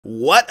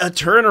What a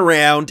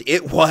turnaround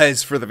it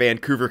was for the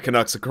Vancouver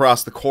Canucks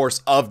across the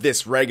course of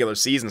this regular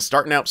season,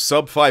 starting out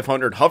sub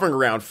 500, hovering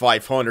around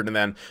 500, and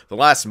then the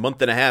last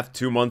month and a half,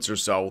 2 months or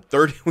so,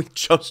 we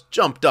just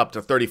jumped up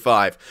to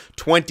 35,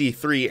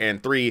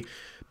 23-3,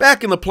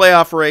 back in the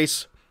playoff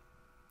race.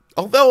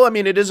 Although, I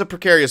mean, it is a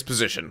precarious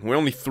position. We're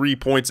only 3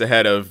 points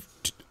ahead of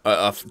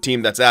a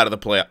team that's out of the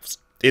playoffs.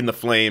 In the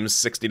Flames,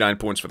 69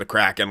 points for the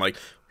Kraken. Like,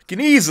 we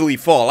can easily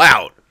fall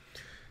out.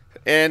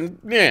 And,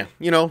 yeah,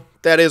 you know,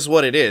 that is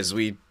what it is.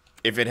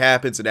 If it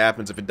happens, it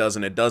happens. If it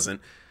doesn't, it doesn't.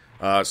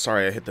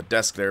 Sorry, I hit the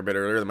desk there a bit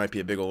earlier. There might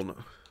be a big old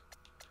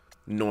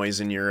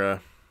noise in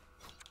your,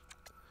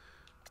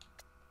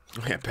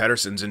 Yeah,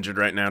 Pettersson's injured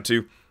right now,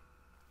 too.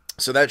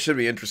 So that should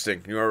be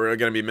interesting. You know, we're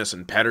going to be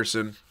missing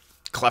Pettersson.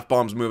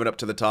 Clefbaum's moving up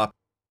to the top.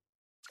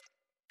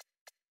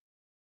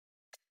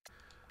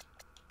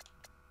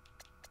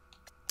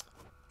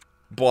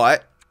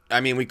 But, I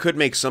mean, we could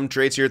make some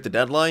trades here at the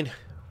deadline.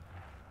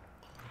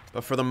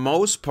 But for the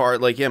most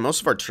part, like, yeah,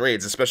 most of our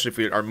trades, especially if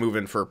we are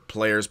moving for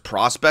players'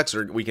 prospects,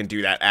 or we can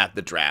do that at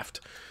the draft.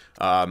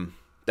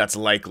 That's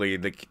likely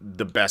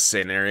the best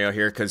scenario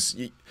here, because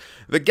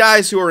the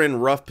guys who are in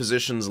rough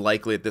positions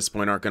likely at this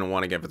point aren't going to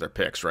want to give up their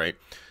picks, right?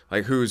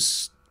 Like,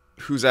 who's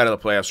out of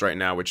the playoffs right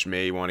now, which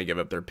may want to give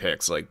up their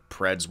picks? Like,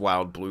 Preds,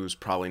 Wild, Blues,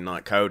 probably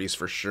not. Coyotes,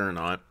 for sure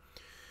not.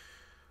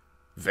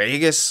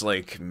 Vegas,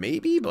 like,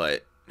 maybe,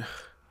 but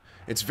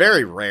it's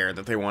very rare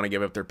that they want to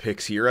give up their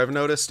picks here, I've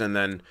noticed, and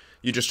then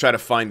you just try to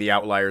find the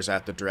outliers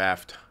at the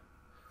draft.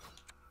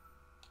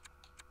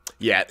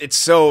 Yeah, it's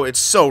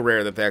so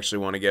rare that they actually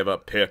want to give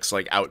up picks,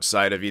 like,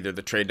 outside of either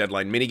the trade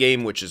deadline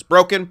minigame, which is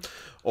broken,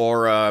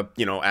 or,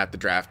 you know, at the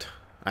draft.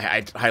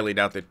 I highly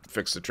doubt they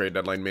fixed the trade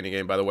deadline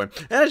minigame, by the way.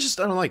 And I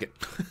don't like it.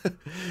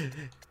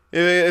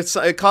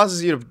 It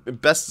causes you to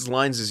best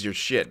lines as your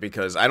shit,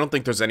 because I don't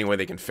think there's any way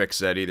they can fix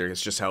that either.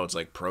 It's just how it's,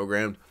 like,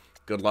 programmed.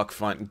 Good luck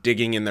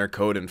digging in their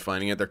code and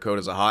finding it. Their code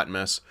is a hot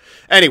mess.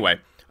 Anyway,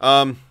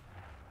 I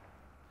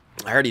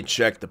already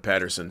checked the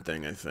Pettersson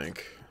thing, I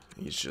think.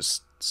 He's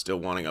just still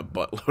wanting a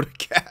buttload of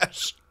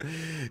cash.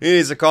 He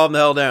needs to calm the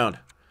hell down.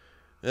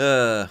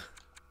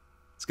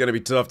 It's going to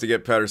be tough to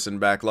get Pettersson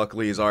back.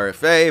 Luckily, he's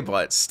RFA,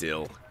 but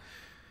still.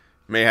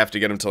 May have to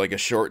get him to, like, a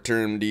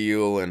short-term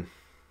deal and,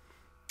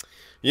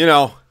 you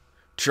know,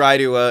 try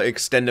to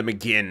extend him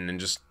again and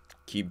just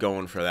keep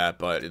going for that.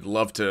 But I'd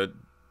love to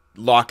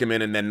lock him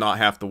in and then not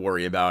have to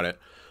worry about it.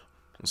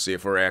 We'll see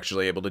if we're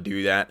actually able to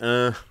do that.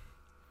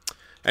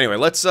 Anyway,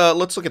 let's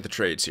look at the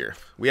trades here.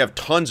 We have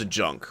tons of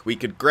junk. We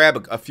could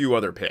grab a few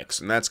other picks,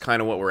 and that's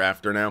kind of what we're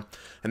after now.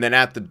 And then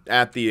at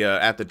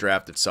the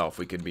draft itself,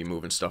 we could be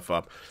moving stuff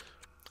up.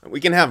 We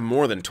can have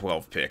more than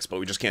 12 picks, but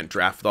we just can't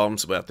draft all of them,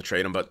 so we have to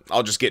trade them. But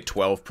I'll just get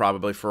 12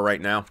 probably for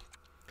right now.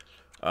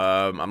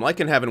 I'm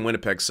liking having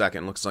Winnipeg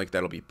second. Looks like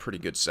that'll be pretty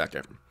good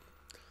second.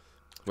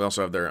 We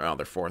also have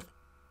their fourth.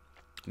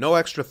 No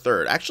extra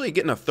third. Actually,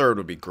 getting a third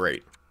would be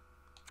great.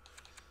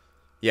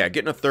 Yeah,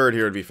 getting a third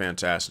here would be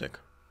fantastic.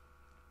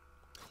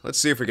 Let's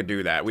see if we can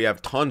do that. We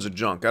have tons of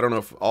junk. I don't know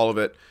if all of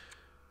it...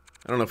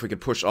 I don't know if we could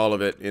push all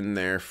of it in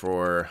there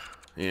for...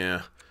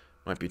 Yeah,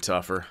 might be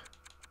tougher.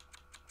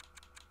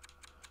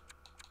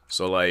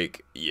 So,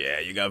 like, yeah,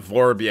 you got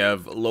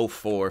Vorobyev, low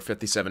 4,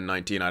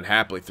 57-19. I'd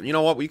happily... You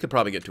know what? We could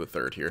probably get to a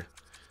third here.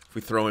 If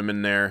we throw him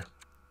in there.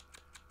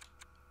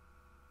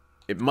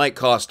 It might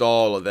cost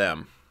all of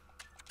them.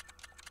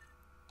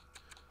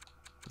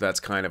 But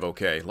that's kind of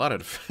okay. A lot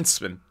of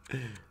defensemen.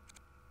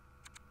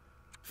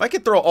 If I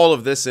could throw all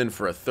of this in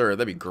for a third,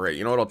 that'd be great.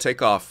 You know what? I'll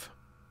take off...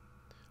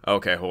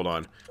 Okay, hold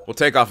on. We'll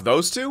take off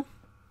those two.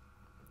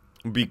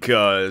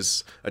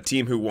 Because a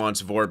team who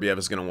wants Vorobyev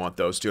is going to want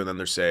those two. And then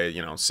they're, say,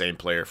 you know, same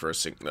player for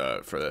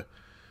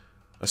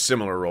a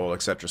similar role,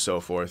 etc. so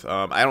forth.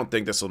 I don't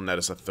think this will net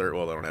us a third.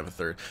 Well, they don't have a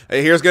third.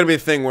 Hey, here's going to be a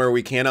thing where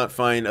we cannot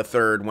find a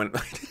third when...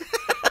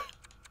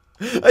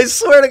 I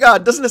swear to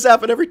God, doesn't this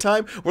happen every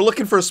time? We're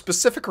looking for a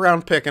specific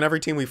round pick, and every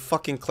team we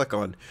fucking click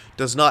on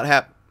does not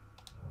have...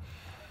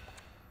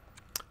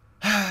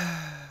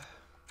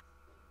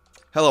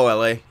 Hello,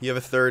 LA. You have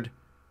a third?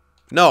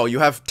 No, you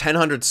have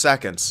 1,000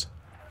 seconds.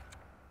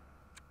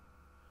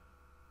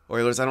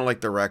 Oilers, I don't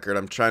like the record.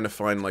 I'm trying to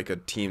find, like, a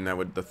team that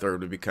would... The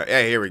third would be...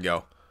 Hey, here we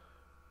go.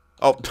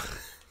 Oh,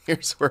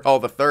 here's where all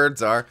the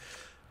thirds are.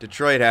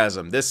 Detroit has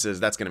them. That's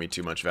going to be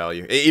too much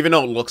value. Even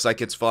though it looks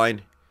like it's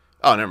fine.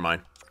 Oh, never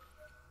mind.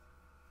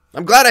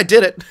 I'm glad I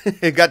did it.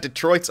 It got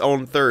Detroit's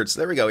own third. So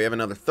there we go. We have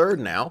another third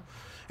now.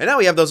 And now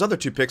we have those other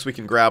two picks. We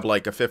can grab,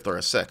 like, a fifth or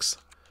a sixth.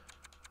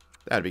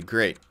 That'd be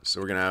great. So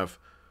we're going to have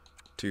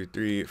 2,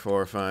 3,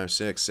 4, 5,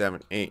 6,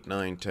 7, 8,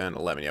 9, 10,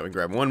 11. Yeah, we can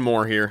grab one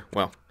more here.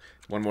 Well,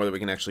 one more that we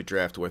can actually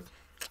draft with.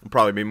 We'll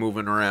probably be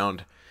moving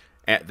around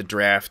at the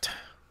draft.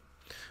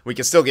 We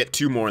can still get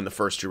 2 more in the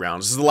first 2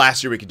 rounds. This is the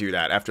last year we could do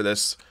that. After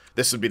this,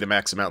 this would be the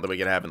max amount that we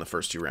could have in the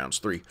first 2 rounds.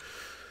 3.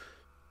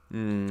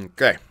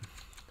 Okay.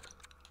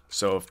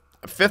 So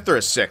a fifth or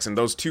a sixth, and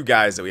those 2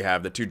 guys that we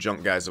have, the 2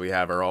 junk guys that we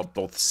have, are all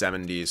both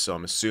 70s, so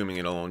I'm assuming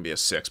it'll only be a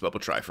 6, but we'll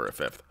try for a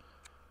fifth.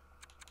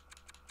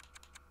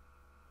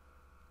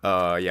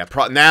 Yeah,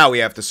 now we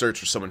have to search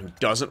for someone who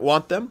doesn't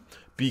want them,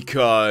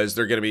 because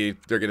they're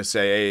gonna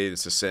say, hey,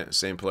 it's the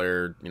same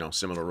player, you know,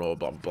 similar role,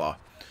 blah blah blah.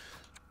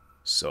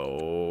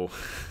 So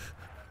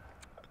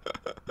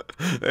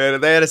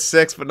they had a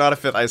 6 but not a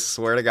 5th. I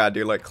swear to God,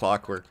 dude, like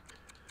clockwork.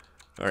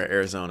 All right,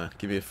 Arizona,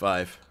 give me a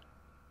 5.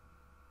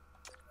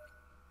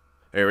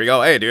 There we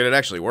go. Hey, dude, it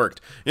actually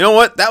worked. You know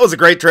what? That was a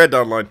great trade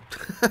deadline.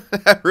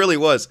 That really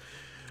was.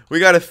 We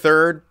got a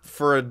 3rd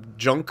for a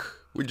junk.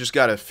 We just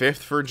got a 5th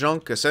for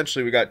junk.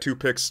 Essentially, we got 2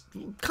 picks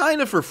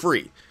kind of for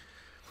free.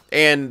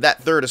 And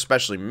that 3rd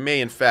especially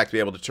may, in fact, be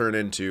able to turn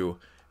into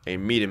a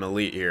medium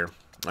elite here.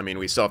 I mean,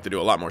 we still have to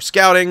do a lot more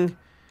scouting.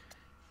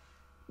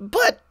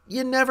 But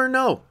you never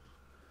know.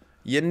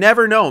 You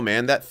never know,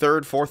 man. That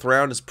 3rd, 4th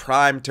round is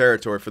prime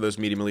territory for those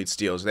medium elite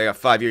steals. They got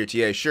 5-year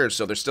TA, sure,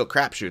 so they're still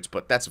crapshoots,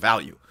 but that's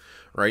value,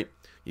 right?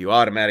 You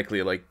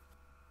automatically, like,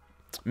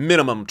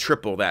 minimum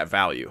triple that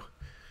value.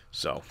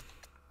 So,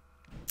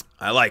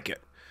 I like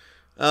it.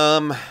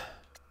 That'll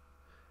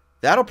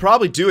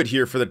probably do it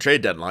here for the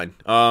trade deadline.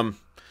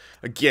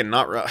 Again,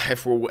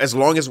 if we're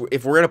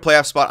in a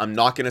playoff spot, I'm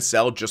not gonna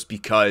sell just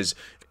because,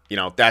 you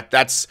know,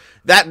 that's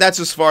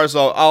as far as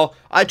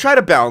I try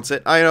to balance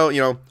it. I know, you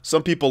know,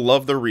 some people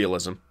love the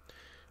realism.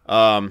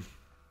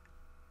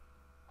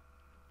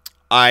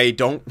 I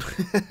don't,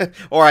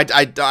 or I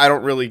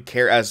don't really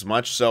care as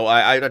much, so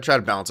I try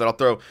to balance it. I'll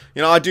throw,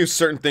 you know, I do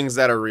certain things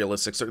that are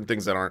realistic, certain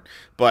things that aren't,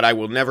 but I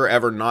will never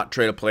ever not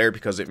trade a player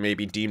because it may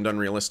be deemed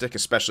unrealistic,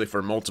 especially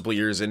for multiple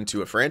years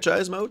into a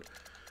franchise mode.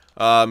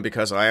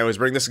 Because I always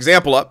bring this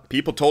example up.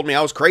 People told me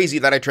I was crazy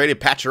that I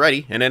traded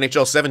Pacioretty in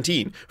NHL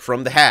 17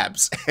 from the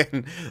Habs.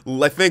 And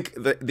I think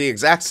the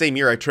exact same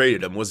year I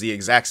traded him was the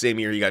exact same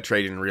year he got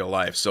traded in real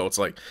life. So it's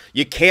like,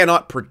 you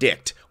cannot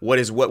predict what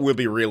will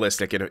be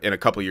realistic in a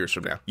couple years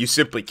from now. You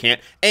simply can't.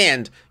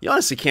 And you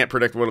honestly can't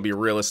predict what will be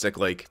realistic,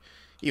 like,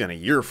 even a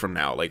year from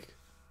now. Like,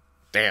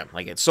 damn,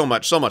 like, it's so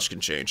much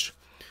can change.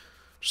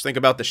 Just think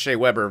about the Shea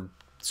Weber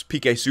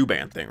PK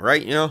Subban thing,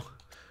 right? You know?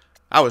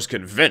 I was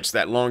convinced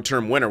that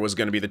long-term winner was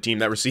going to be the team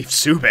that received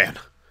Subban.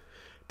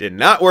 Did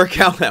not work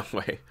out that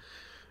way.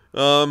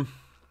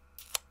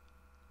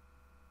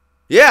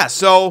 Yeah,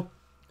 so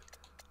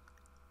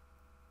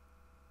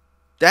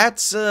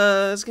that's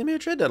going to be a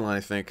trade deadline, I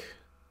think.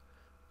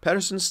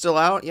 Pettersson's still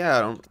out.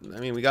 Yeah, I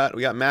mean, we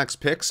got max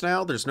picks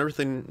now. There's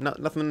nothing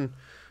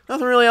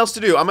really else to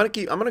do. I'm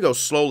gonna go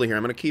slowly here.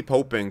 I'm gonna keep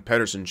hoping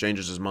Pettersson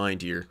changes his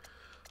mind here.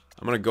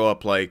 I'm gonna go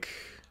up like,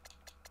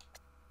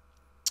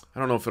 I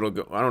don't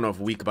know if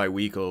week by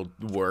week will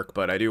work,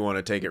 but I do want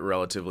to take it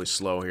relatively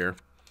slow here.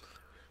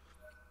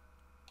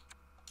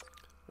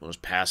 We'll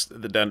just pass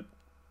the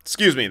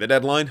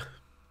deadline.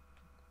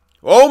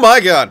 Oh my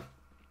God!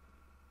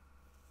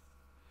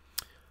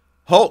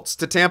 Holtz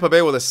to Tampa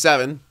Bay with a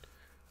 7.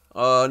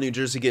 New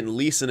Jersey getting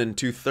Leeson in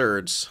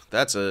 2/3.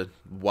 That's a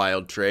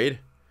wild trade.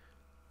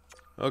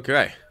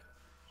 Okay.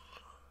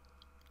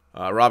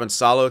 Robin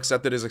Salo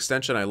accepted his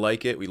extension. I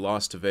like it. We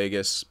lost to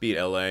Vegas, beat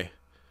LA.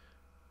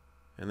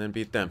 And then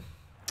beat them.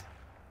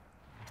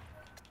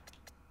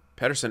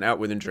 Pettersson out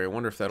with injury. I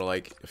wonder if that'll,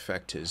 like,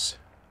 affect his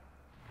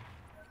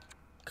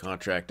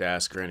contract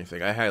ask or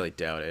anything. I highly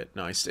doubt it.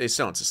 No, it's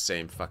still the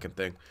same fucking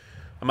thing.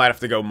 I might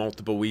have to go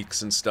multiple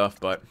weeks and stuff,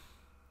 but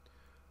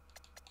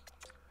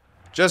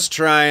just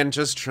trying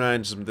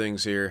some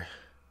things here.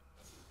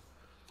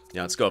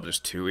 Yeah, let's go up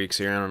just 2 weeks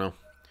here. I don't know.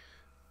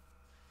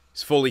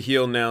 He's fully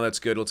healed now. That's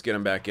good. Let's get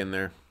him back in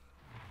there.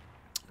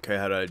 Okay,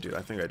 how did I do?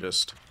 I think I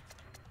just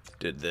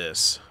did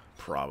this.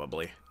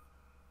 Probably.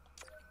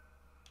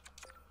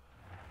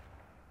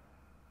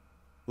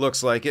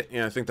 Looks like it.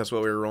 Yeah, I think that's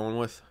what we were rolling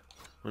with.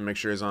 Let me make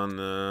sure he's on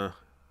the...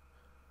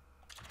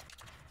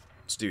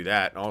 Let's do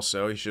that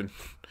also. He should...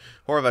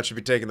 Horvat should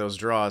be taking those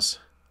draws.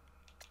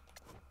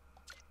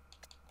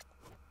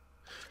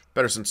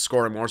 Pettersson's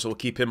scoring more, so we'll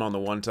keep him on the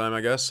one time,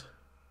 I guess.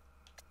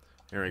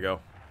 There we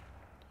go.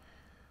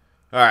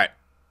 Alright.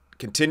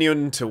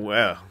 Continuing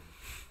to...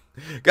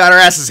 got our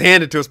asses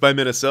handed to us by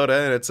Minnesota,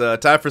 and it's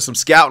time for some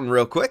scouting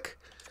real quick.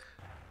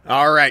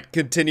 Alright,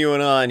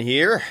 continuing on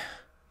here.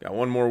 Got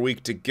one more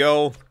week to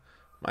go.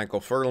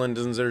 Michael Furland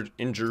is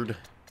injured.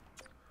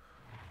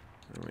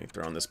 Let me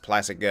throw on this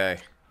Plastic guy.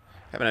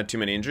 Haven't had too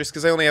many injuries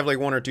because I only have like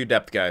 1 or 2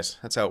 depth guys.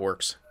 That's how it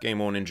works. Game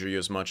won't injure you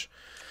as much.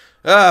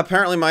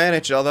 Apparently my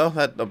NHL, though,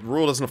 that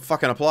rule doesn't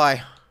fucking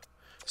apply.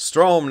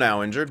 Strome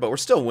now injured, but we're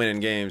still winning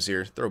games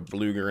here. Throw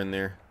Bluger in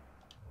there.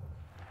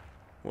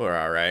 We're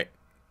alright.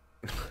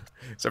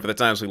 Except for the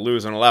times we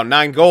lose and allow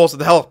 9 goals. What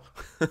the hell?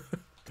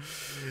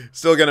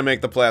 Still gonna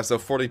make the playoffs, though.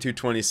 42,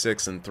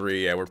 26, and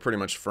 3. Yeah, we're pretty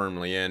much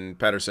firmly in.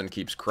 Pettersson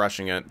keeps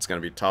crushing it. It's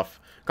gonna be tough.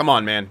 Come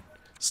on, man.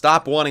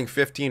 Stop wanting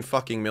 15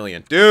 fucking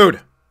million.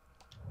 Dude!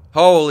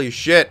 Holy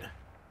shit.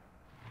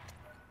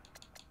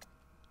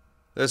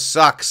 This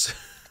sucks.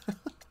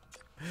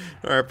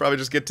 Alright, probably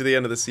just get to the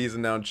end of the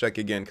season now and check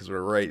again, because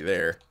we're right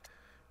there.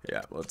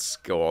 Yeah, let's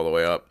go all the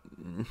way up.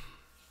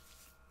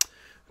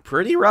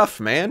 Pretty rough,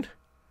 man.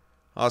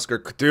 Oscar,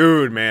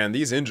 dude, man,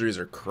 these injuries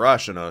are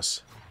crushing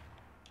us.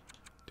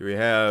 Do we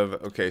have...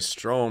 Okay,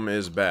 Strome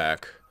is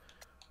back.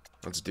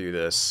 Let's do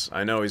this.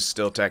 I know he's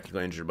still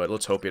technically injured, but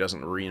let's hope he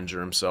doesn't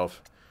re-injure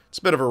himself. It's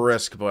a bit of a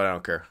risk, but I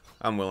don't care.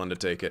 I'm willing to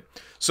take it.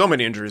 So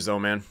many injuries, though,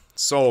 man.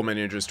 So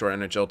many injuries to our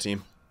NHL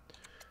team.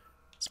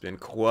 It's been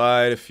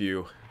quite a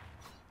few.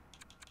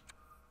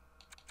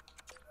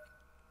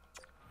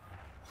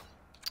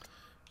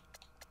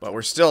 But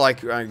we're still,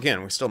 like,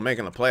 again, we're still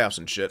making the playoffs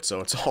and shit,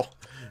 so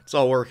it's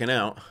all working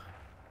out.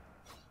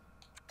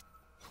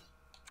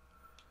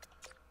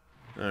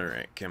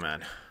 Alright, come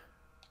on.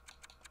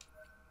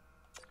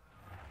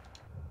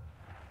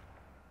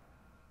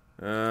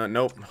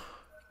 Nope.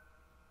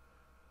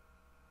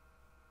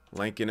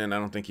 Lankinen, I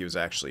don't think he was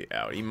actually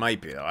out. He might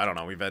be, though. I don't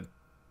know.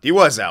 He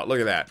was out. Look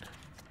at that.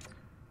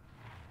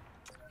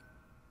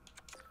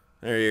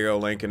 There you go,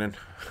 Lankinen.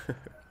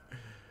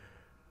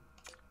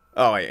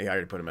 Oh, I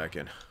already put him back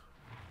in.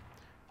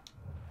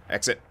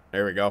 Exit.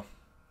 There we go.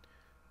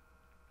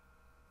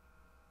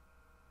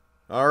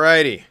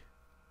 Alrighty.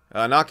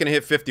 Not gonna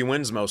hit 50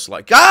 wins most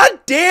likely. God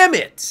damn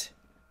it!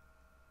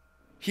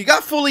 He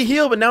got fully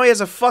healed, but now he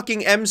has a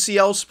fucking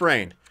MCL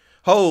sprain.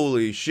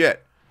 Holy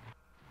shit.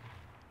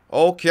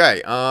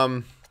 Okay,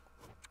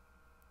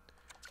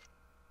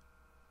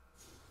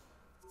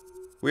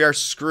 we are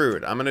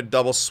screwed. I'm gonna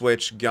double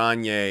switch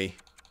Gagne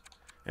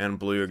and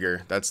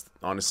Bluger. That's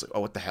honestly...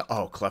 Oh, what the hell?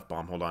 Oh,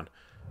 Clefbaum. Hold on.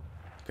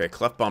 Okay,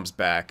 Clefbaum's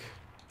back.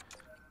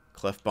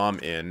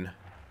 Clefbaum in.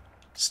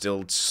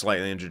 Still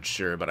slightly injured,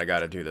 sure, but I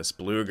gotta do this.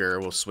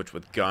 Bluger will switch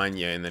with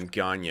Gagne, and then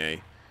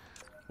Gagne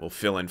will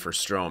fill in for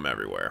Strome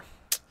everywhere.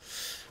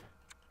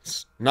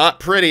 It's not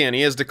pretty, and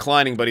he is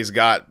declining, but he's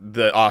got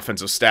the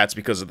offensive stats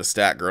because of the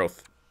stat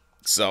growth.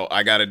 So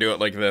I gotta do it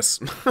like this.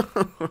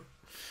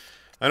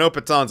 I know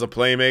Paton's a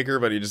playmaker,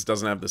 but he just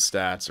doesn't have the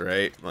stats,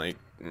 right? Like,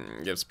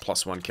 gives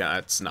 +1 count.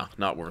 It's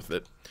not worth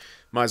it.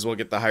 Might as well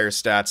get the higher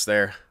stats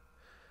there.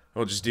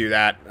 We'll just do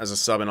that as a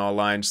sub in all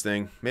lines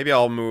thing. Maybe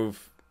I'll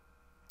move...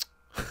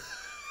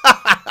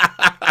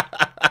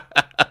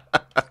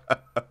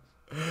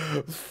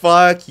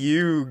 Fuck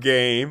you,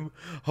 game.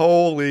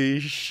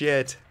 Holy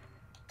shit.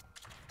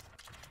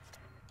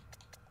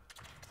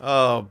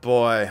 Oh,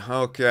 boy.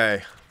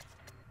 Okay.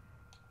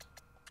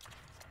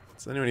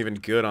 Is anyone even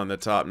good on the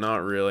top?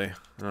 Not really.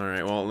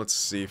 Alright, well, let's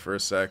see for a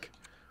sec.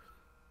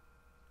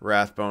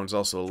 Rathbone's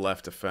also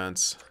left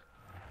defense.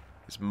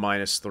 He's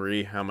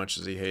 -3. How much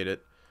does he hate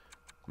it?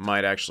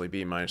 Might actually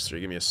be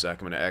 -3. Give me a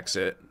sec. I'm going to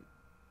exit.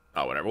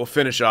 Oh, whatever. We'll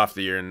finish off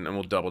the year and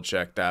we'll double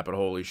check that, but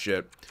holy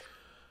shit.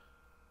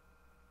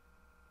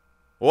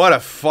 What a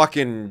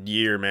fucking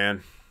year,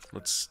 man.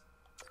 Let's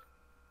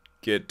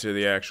get to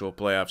the actual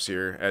playoffs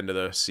here. End of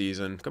the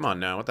season. Come on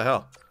now. What the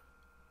hell?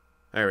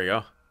 There we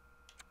go.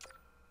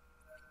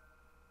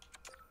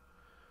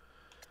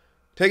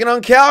 Taking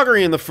on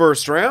Calgary in the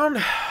first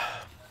round.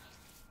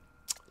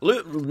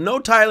 No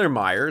Tyler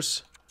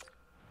Myers.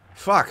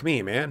 Fuck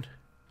me, man.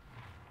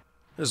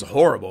 This is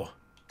horrible.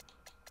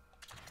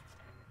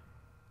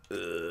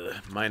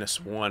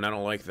 -1. I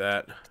don't like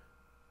that.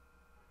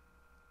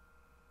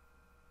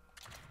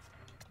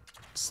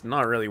 It's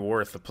not really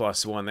worth the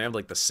 +1. They have,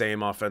 like, the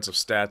same offensive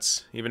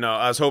stats. Even though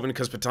I was hoping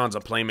because Paton's a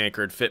playmaker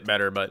it'd fit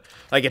better, but,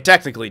 like, it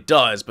technically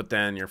does, but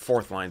then your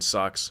fourth line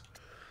sucks.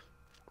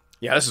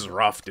 Yeah, this is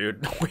rough,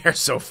 dude. We are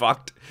so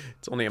fucked.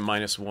 It's only a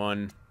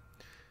 -1.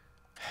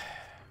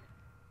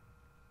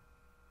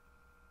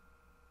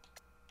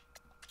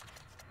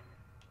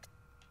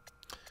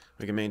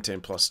 We can maintain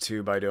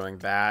 +2 by doing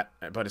that,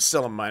 but it's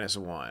still a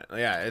 -1.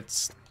 Yeah,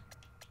 it's...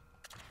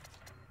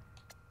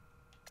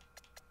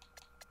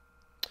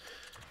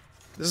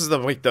 This is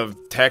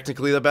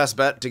technically the best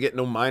bet to get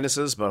no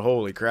minuses, but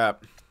holy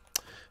crap.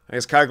 I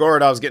guess Kai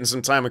Gorodov's getting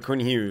some time with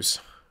Quinn Hughes.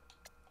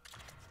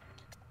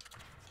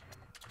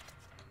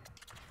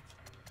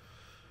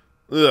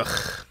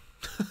 Ugh.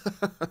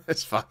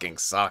 This fucking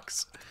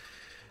sucks.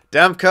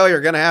 Demko,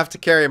 you're gonna have to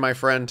carry, my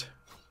friend.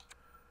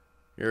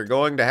 You're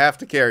going to have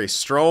to carry.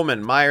 Strome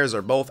and Myers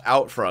are both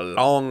out for a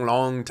long,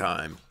 long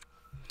time.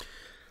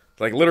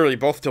 Like, literally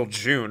both till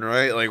June,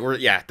 right? Like,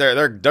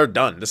 they're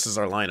done. This is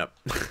our lineup.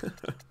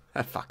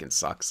 That fucking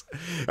sucks.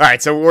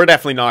 Alright, so we're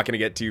definitely not going to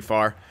get too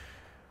far.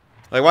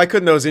 Like, why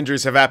couldn't those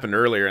injuries have happened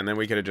earlier and then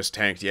we could have just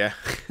tanked, yeah?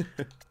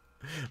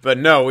 But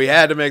no, we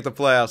had to make the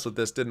playoffs with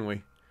this, didn't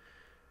we?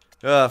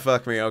 Oh,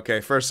 fuck me. Okay,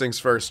 first things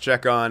first.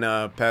 Check on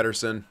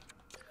Patterson.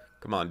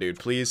 Come on, dude,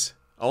 please.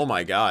 Oh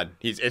my god.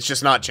 It's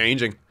just not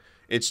changing.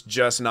 It's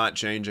just not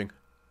changing.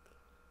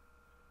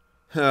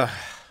 I'm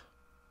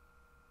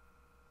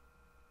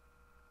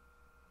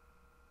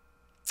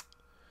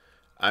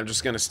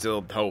just going to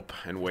still hope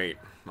and wait,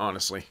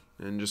 honestly.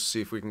 And just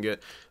see if we can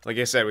get... Like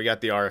I said, we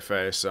got the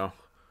RFA, so...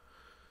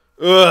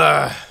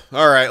 Ugh.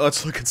 Alright,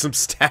 let's look at some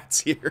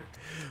stats here.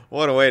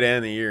 What a way to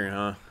end the year,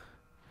 huh?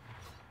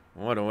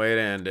 What a way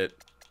to end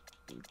it.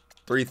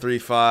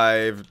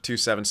 335,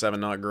 277,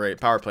 not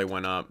great. Power play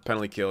went up.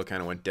 Penalty kill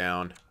kind of went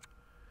down.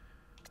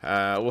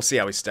 We'll see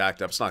how we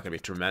stacked up. It's not going to be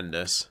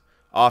tremendous.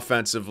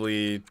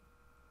 Offensively,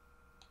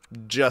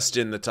 just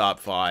in the top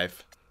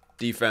 5.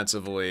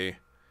 Defensively,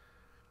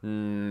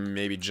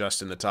 Maybe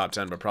just in the top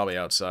 10, but probably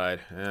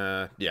outside.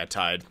 Yeah,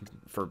 tied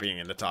for being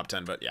in the top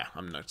 10, but yeah,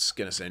 I'm not just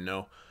gonna say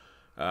no.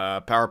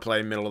 Power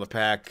play, middle of the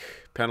pack.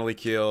 Penalty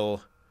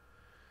kill,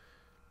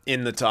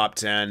 in the top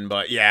 10,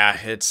 but yeah,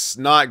 it's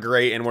not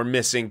great, and we're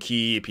missing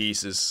key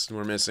pieces.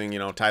 We're missing, you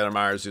know, Tyler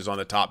Myers, who's on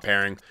the top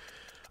pairing.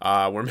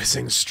 We're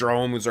missing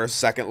Strome, who's our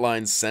second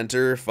line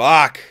center.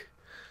 Fuck.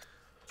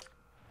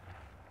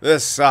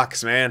 This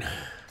sucks, man.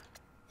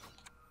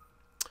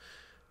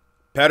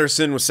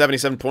 Pettersson with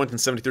 77 points in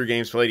 73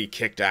 games played. He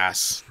kicked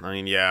ass. I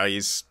mean, yeah,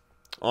 he's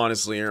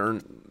honestly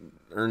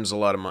earns a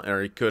lot of money,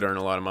 or he could earn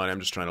a lot of money. I'm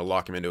just trying to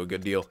lock him into a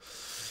good deal.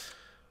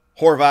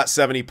 Horvat,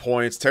 70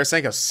 points.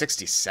 Tarasenko,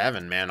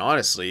 67, man.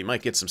 Honestly, you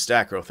might get some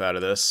stat growth out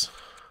of this,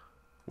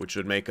 which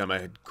would make him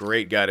a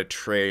great guy to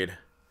trade.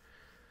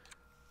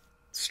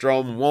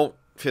 Strome won't,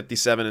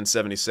 57 and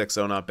 76,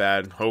 though, not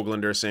bad.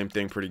 Höglander, same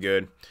thing, pretty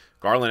good.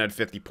 Garland had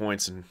 50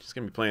 points, and he's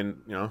going to be playing,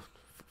 you know,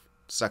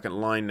 second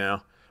line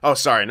now. Oh,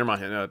 sorry, never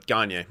mind.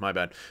 Gagne, my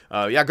bad.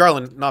 Yeah,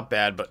 Garland, not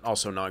bad, but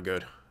also not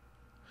good.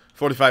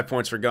 45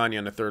 points for Gagne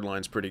on the third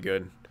line is pretty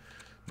good.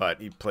 But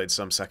he played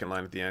some second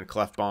line at the end.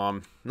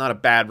 Clefbaum, not a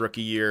bad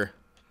rookie year.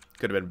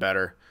 Could have been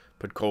better.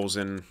 Put Coles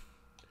in.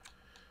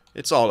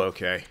 It's all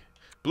okay.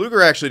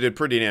 Bluger actually did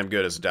pretty damn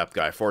good as a depth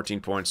guy.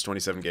 14 points,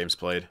 27 games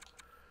played.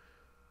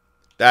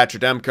 Thatcher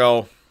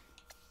Demko,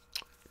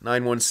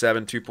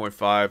 917,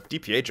 2.5.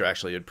 DiPietro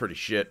actually did pretty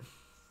shit.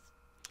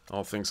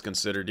 All things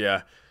considered,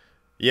 yeah.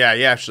 Yeah,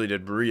 he actually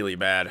did really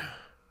bad.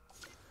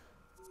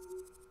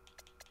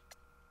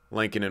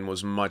 Lankinen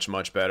was much,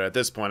 much better. At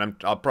this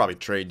point, I'll probably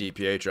trade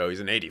DiPietro.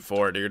 He's an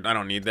 84, dude. I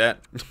don't need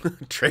that.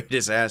 Trade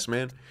his ass,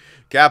 man.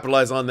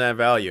 Capitalize on that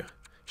value.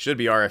 Should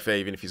be RFA,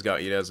 even if he's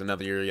has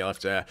another year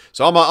left.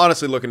 So I'm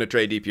honestly looking to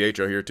trade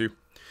DiPietro here, too.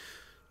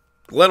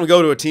 Let him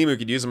go to a team who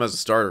could use him as a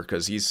starter,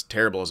 because he's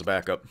terrible as a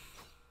backup.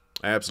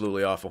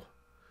 Absolutely awful.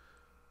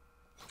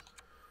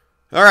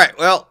 All right,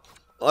 well,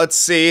 let's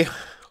see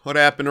what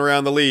happened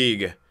around the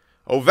league.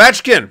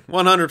 Ovechkin,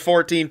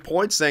 114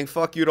 points, saying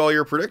fuck you to all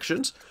your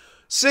predictions.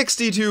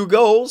 62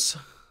 goals.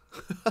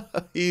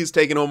 He's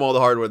taking home all the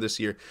hardware this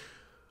year.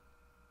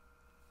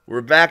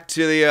 We're back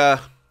to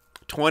the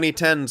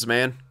 2010s,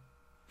 man.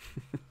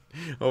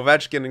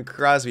 Ovechkin and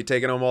Crosby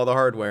taking home all the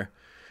hardware.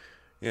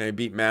 Yeah, he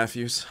beat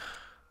Matthews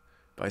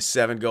by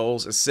 7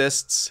 goals.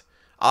 Assists,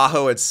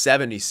 Aho at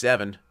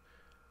 77.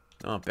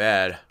 Not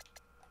bad.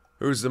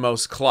 Who's the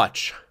most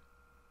clutch?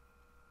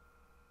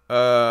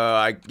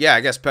 I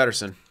guess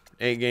Pettersson.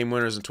 8 game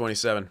winners in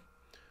 27.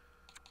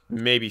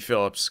 Maybe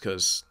Phillips,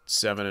 because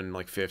 7 and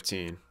like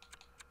 15.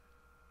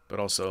 But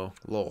also,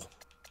 lol.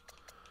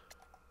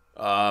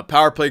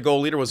 Power play goal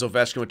leader was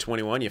Ovechkin with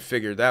 21. You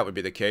figured that would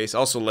be the case.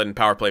 Also led in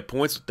power play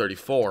points with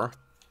 34.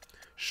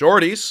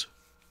 Shorties,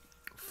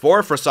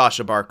 4 for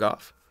Sasha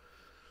Barkov.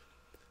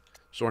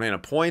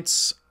 Shorthand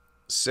points,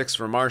 6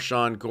 for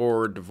Marchand,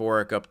 Gord,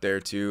 Dvorak up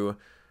there too.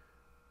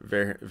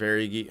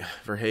 Verhage,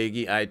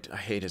 I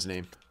hate his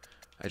name.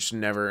 I just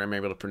never am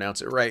able to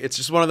pronounce it right. It's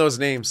just one of those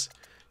names.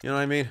 You know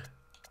what I mean?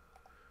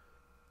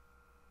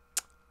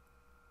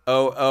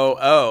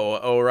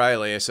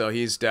 O'Reilly. So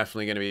he's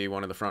definitely going to be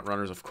one of the front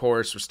runners, of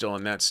course. We're still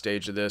in that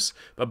stage of this.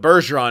 But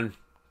Bergeron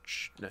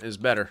is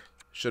better.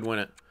 Should win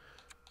it.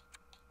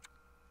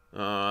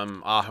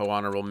 Aho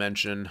honorable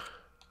mention.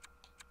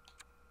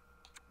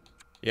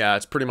 Yeah,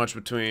 it's pretty much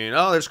between...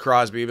 Oh, there's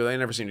Crosby, but they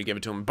never seem to give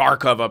it to him.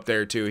 Barkov up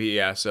there, too.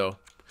 Yeah, so...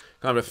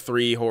 Kind of a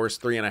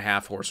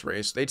 3.5 horse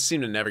race. They seem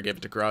to never give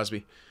it to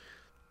Crosby.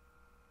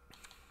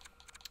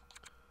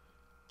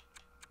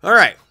 All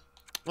right.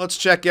 Let's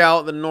check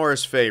out the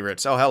Norris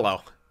favorites. Oh,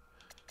 hello.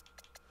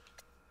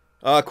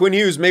 Quinn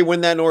Hughes may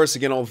win that Norris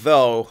again,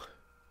 although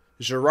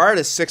Girard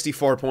has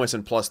 64 points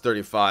and plus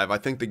 35. I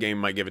think the game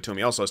might give it to him.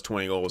 He also has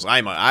 20 goals.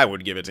 I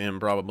would give it to him,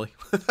 probably.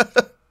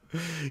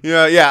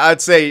 Yeah,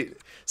 I'd say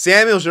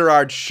Samuel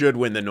Girard should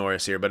win the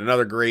Norris here, but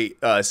another great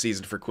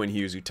season for Quinn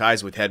Hughes, who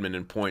ties with Hedman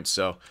in points,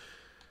 so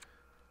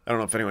I don't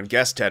know if anyone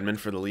guessed Hedman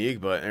for the league,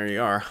 but there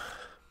you are.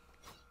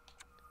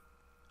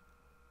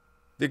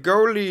 The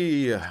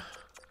goalie.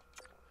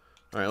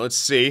 All right, let's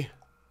see.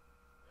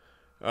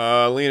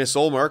 Linus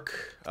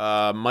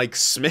Ullmark, Mike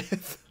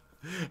Smith.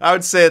 I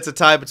would say it's a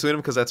tie between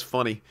them because that's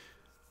funny.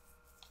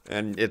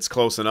 And it's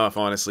close enough,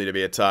 honestly, to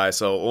be a tie.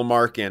 So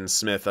Ullmark and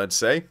Smith, I'd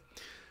say,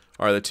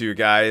 are the two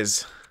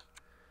guys.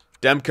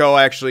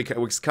 Demko actually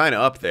was kind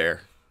of up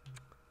there.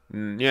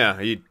 Yeah,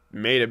 he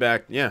made it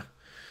back. Yeah.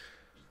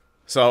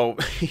 So,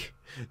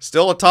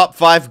 still a top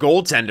 5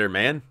 goaltender,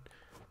 man.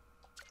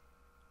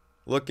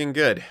 Looking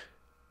good.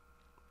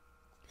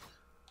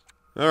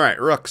 All right,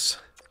 Rooks.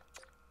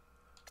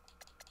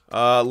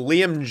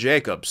 Liam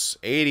Jacobs,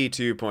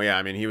 82 point. Yeah,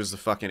 I mean, he was the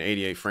fucking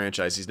 88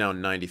 franchise. He's now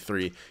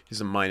 93.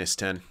 He's a minus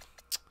 10.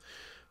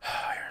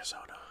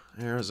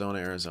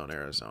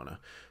 Arizona.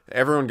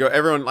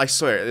 Everyone, I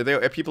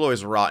swear, people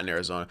always rot in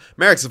Arizona.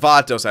 Marek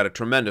Zavatos had a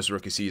tremendous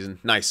rookie season.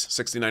 Nice.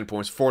 69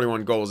 points,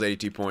 41 goals,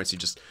 82 points.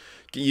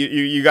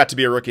 You got to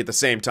be a rookie at the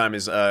same time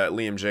as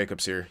Liam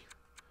Jacobs here.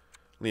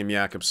 Liam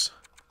Jacobs.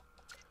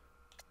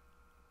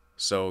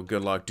 So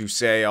good luck.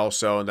 Doucet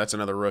also, that's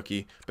another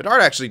rookie.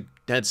 Bedard actually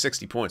had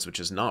 60 points, which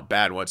is not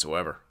bad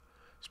whatsoever.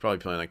 He's probably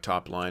playing like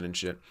top line and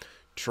shit.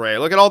 Trey,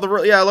 look at all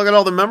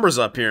the members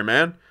up here,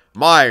 man.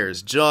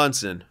 Myers,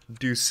 Johnson,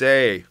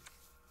 Doucet,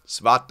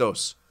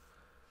 Svatos.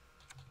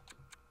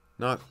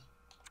 Not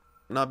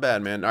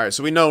bad, man. All right,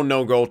 so we know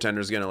no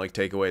goaltender's gonna like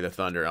take away the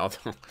Thunder.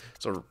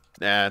 So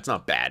it's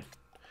not bad.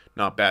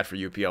 Not bad for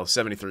UPL.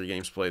 73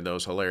 games played,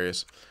 those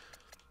hilarious.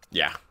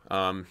 Yeah.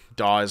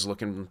 Daw is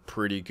looking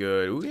pretty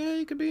good. Ooh, yeah,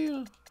 he could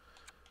be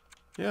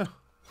yeah.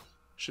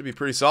 Should be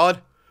pretty solid.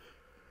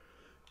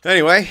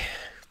 Anyway,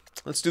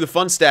 let's do the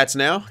fun stats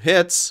now.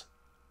 Hits.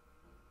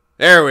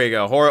 There we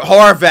go.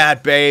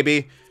 Horvat,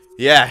 baby.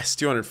 Yes,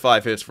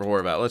 205 hits for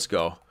Horvat. Let's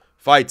go.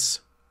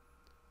 Fights.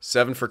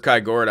 7 for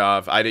Kai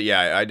Gordov.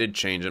 I did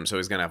change him, so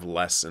he's gonna have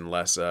less and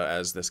less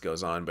as this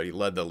goes on. But he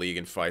led the league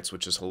in fights,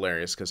 which is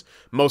hilarious because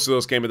most of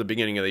those came at the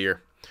beginning of the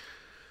year.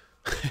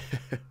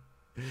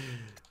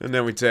 And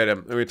then we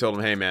told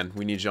him, hey man,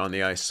 we need you on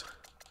the ice.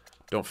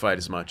 Don't fight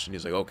as much. And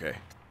he's like, okay.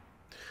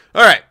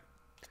 All right.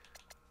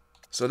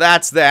 So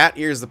that's that.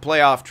 Here's the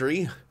playoff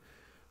tree.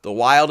 The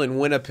Wild in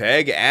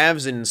Winnipeg,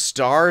 Avs and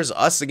Stars,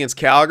 us against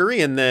Calgary,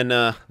 and then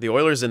the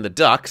Oilers and the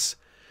Ducks.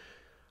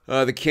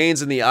 The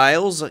Canes and the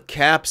Isles,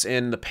 Caps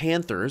and the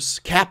Panthers,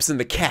 Caps and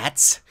the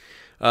Cats,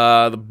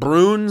 the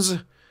Bruins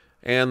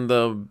and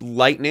the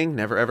Lightning,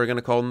 never ever going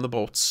to call them the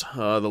Bolts,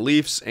 the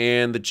Leafs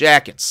and the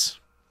Jackets,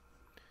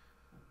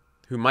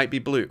 who might be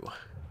blue.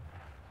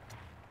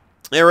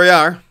 There we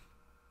are.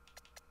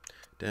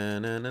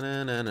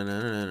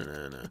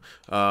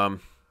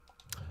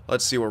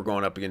 Let's see what we're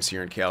going up against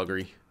here in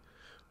Calgary.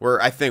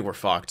 I think we're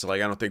fucked.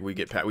 Like, I don't think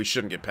we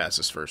shouldn't get past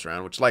this first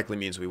round, which likely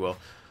means we will.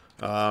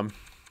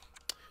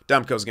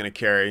 Demko's going to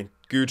carry.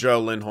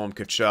 Goudreau, Lindholm,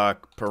 Kachuk,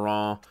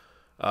 Perron,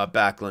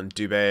 Backlund,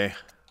 Dubé,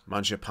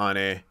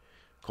 Mangiapane,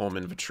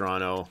 Coleman,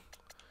 Vetrano.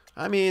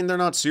 I mean, they're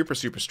not super,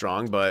 super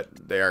strong, but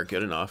they are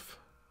good enough.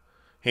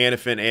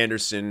 Hannafin,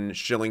 Anderson,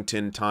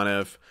 Shillington,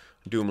 Tanev,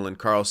 Dumoulin,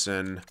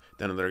 Carlson.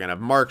 Then they're going to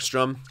have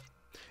Markstrom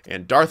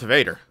and Darth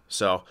Vader.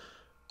 So,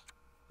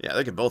 yeah,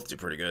 they could both do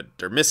pretty good.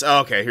 They're missing... Oh,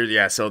 okay, here,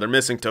 yeah, so they're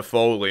missing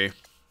Toffoli.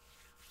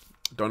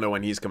 Don't know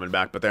when he's coming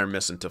back, but they're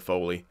missing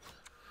Toffoli.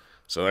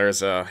 So there's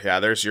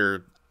there's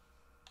your...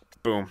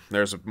 Boom.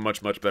 There's a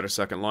much, much better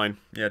second line.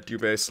 Yeah,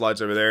 Dubé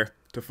slides over there.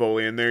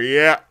 Toffoli in there,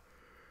 yeah.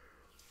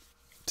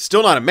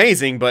 Still not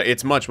amazing, but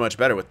it's much, much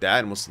better with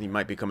that. And he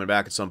might be coming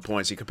back at some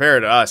point. So you compare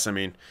it to us, I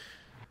mean...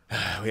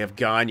 We have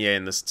Gagne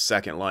in the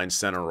second line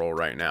center role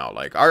right now.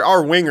 Like,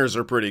 our wingers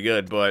are pretty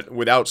good, but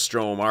without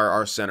Strome,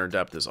 our center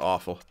depth is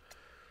awful.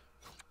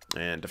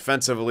 And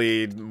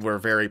defensively, we're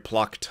very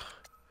plucked.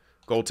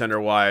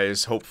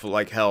 Goaltender-wise, hopeful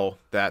like hell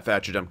that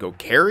Thatcher Demko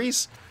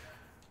carries.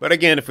 But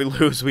again, if we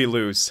lose, we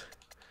lose.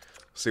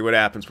 See what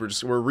happens. We're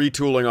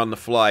retooling on the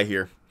fly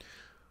here.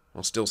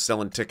 While still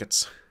selling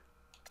tickets.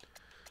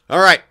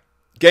 Alright.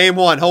 Game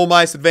 1. Home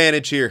ice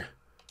advantage here.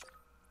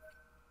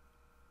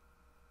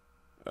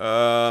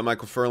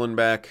 Michael Ferland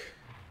back.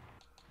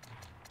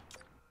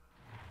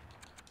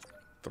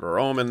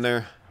 Throw him in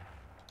there.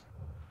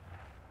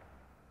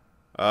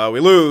 We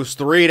lose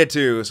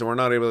 3-2, so we're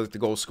not able to get the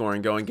goal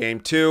scoring going. Game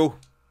 2.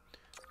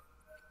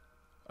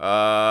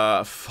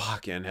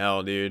 Fucking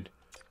hell, dude.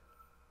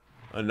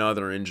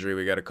 Another injury.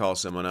 We gotta call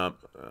someone up.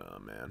 Oh,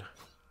 man.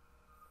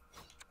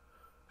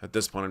 At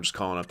this point, I'm just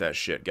calling up that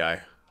shit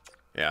guy.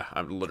 Yeah,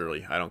 I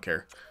don't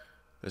care.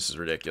 This is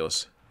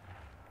ridiculous.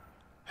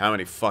 How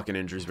many fucking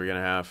injuries we're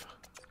gonna have?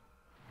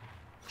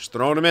 Just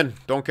throwing him in.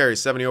 Don't care. He's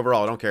 70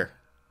 overall. I don't care.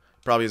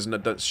 Probably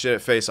isn't a shit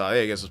at face-off.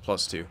 Hey, I guess it's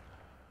 +2.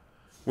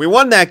 We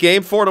won that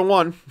game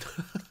 4-1.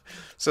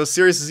 So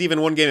series is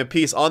even one game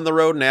apiece. On the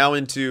road now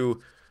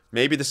into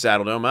maybe the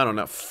Saddle Dome. I don't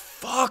know.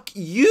 Fuck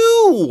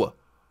you!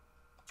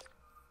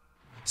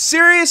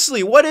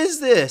 Seriously, what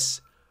is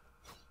this?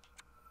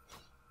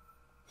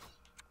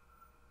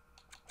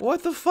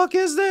 What the fuck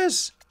is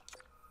this?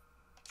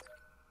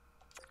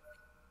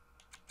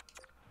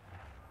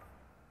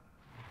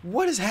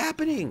 What is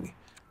happening?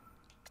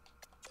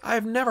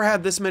 I've never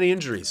had this many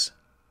injuries.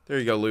 There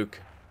you go, Luke.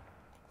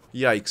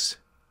 Yikes.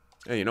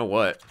 Hey, you know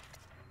what?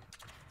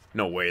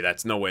 No way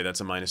that's a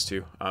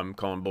 -2. I'm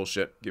calling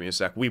bullshit. Give me a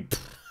sec.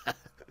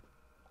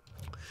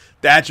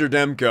 Thatcher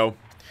Demko.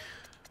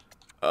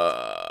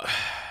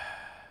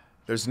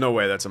 There's no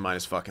way that's a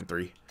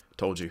 -3.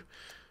 Told you.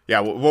 Yeah,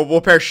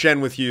 we'll pair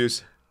Shen with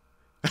Hughes.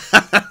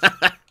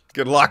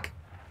 Good luck.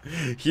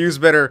 Hughes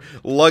better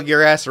lug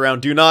your ass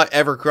around. Do not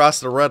ever cross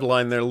the red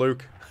line there,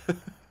 Luke.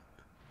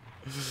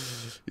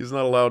 He's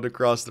not allowed to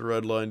cross the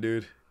red line,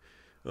 dude.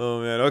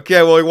 Oh, man.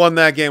 Okay, well, we won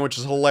that game, which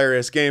is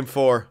hilarious. Game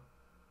 4.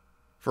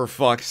 For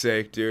fuck's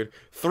sake, dude.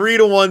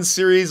 3-1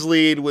 series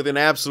lead with an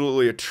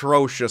absolutely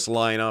atrocious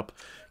lineup.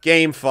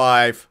 Game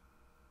 5.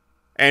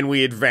 And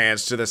we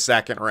advance to the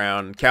second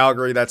round.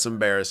 Calgary, that's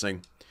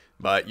embarrassing.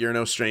 But you're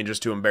no strangers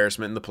to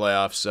embarrassment in the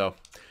playoffs, so...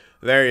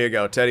 There you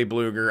go, Teddy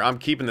Bluger. I'm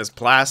keeping this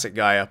Plastic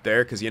guy up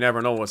there, because you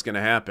never know what's going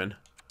to happen.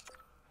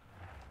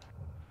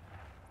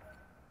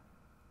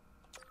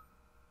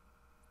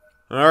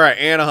 Alright,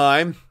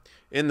 Anaheim.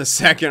 in the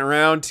second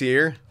round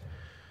here.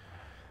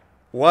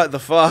 What the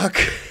fuck?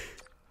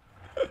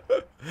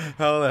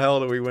 How the hell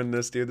do we win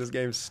this, dude? This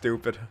game's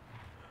stupid.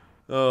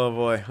 Oh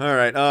boy.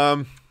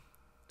 Alright,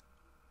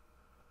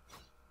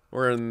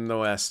 we're in the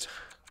West.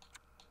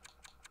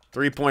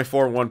 3.4,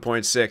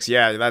 1.6.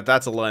 Yeah,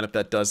 that's a lineup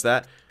that does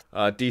that.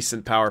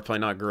 Decent power play,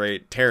 not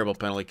great. Terrible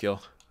penalty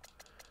kill.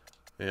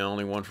 Yeah,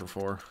 only 1 for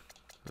 4.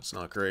 That's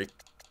not great.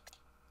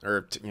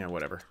 Or, you know,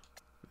 whatever.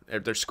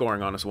 They're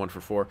scoring on us 1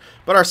 for 4.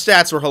 But our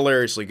stats were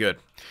hilariously good.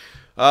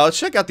 Let's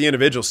check out the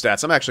individual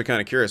stats. I'm actually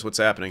kind of curious what's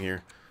happening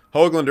here.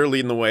 Höglander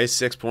leading the way,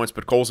 6 points,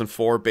 but Colson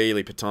 4,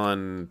 Bailey,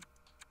 Paton.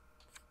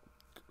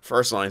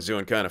 First line's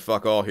doing kind of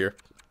fuck all here.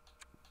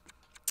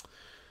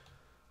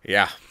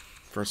 Yeah,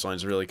 first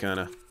line's really kind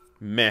of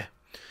meh.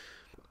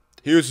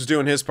 Hughes is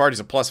doing his part. He's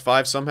a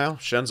 +5 somehow.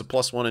 Shen's a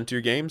 +1 in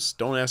 2 games.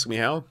 Don't ask me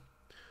how.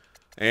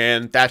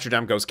 And Thatcher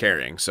Demko's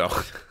carrying, so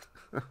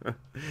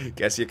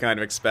guess you kind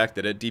of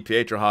expected it.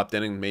 DiPietro hopped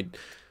in and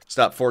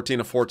stopped 14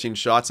 of 14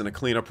 shots in a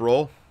cleanup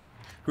roll.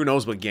 Who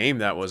knows what game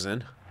that was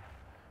in?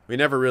 We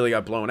never really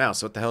got blown out,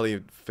 so what the hell do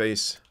you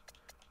face?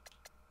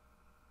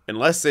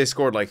 Unless they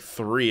scored like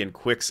 3 in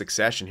quick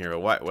succession here.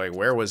 But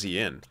where was he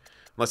in?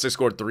 Unless they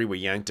scored 3, we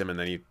yanked him, and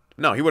then he...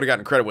 No, he would have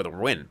gotten credit with a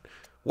win.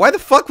 Why the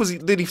fuck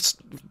did he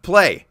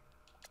play?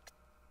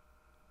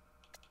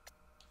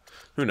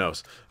 Who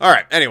knows?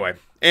 Alright, anyway.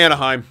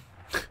 Anaheim.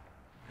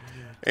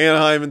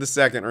 Anaheim in the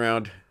second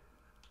round.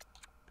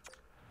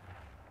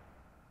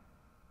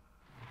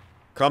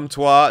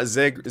 Comtois,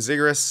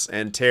 Zigris,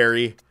 and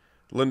Terry.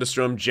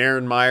 Lindstrom,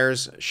 Jaron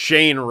Myers,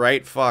 Shane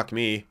Wright, fuck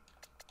me.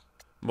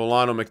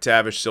 Milano,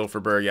 McTavish,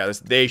 Silverberg. Yeah,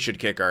 they should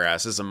kick our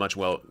ass. This is a much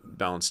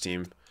well-balanced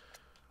team.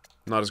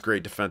 Not as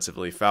great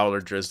defensively. Fowler,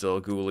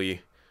 Drisdale,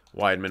 Gooley,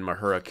 Weidman,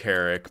 Mahura,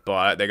 Carrick.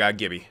 But they got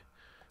Gibby,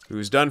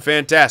 who's done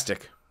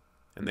fantastic.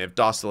 And they have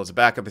Dostal as a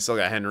backup. They still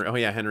got Henry. Oh,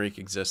 yeah, Henrique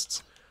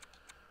exists.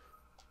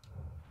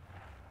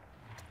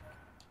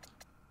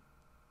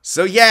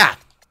 So, yeah.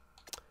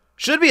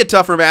 Should be a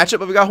tougher matchup,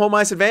 but we got home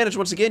ice advantage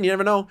once again. You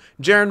never know.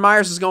 Jaron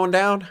Myers is going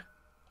down.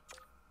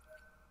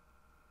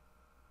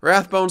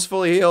 Rathbone's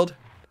fully healed.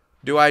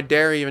 Do I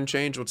dare even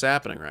change what's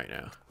happening right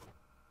now?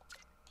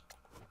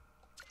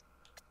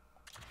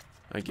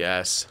 I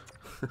guess.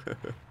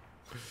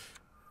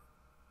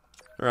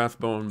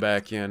 Rathbone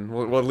back in.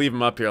 We'll leave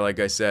him up here, like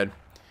I said.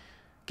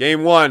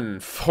 Game 1,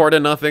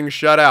 4-0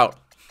 shutout.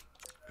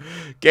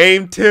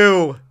 Game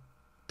 2,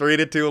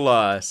 3-2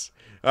 loss.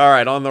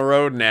 Alright, on the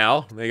road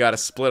now. They got a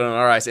split on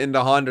our ice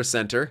into Honda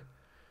Center.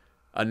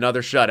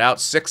 Another shutout,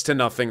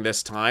 6-0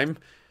 this time.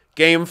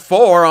 Game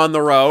 4 on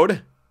the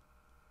road.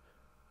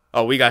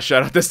 Oh, we got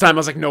shut out this time. I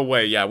was like, no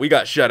way. Yeah, we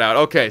got shut out.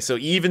 Okay, so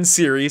even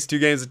series, 2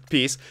 games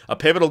apiece. A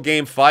pivotal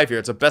game 5 here.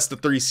 It's a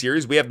best-of-3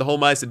 series. We have the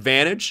home ice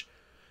advantage.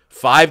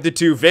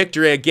 5-2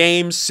 victory at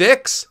game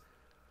 6.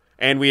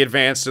 And we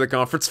advance to the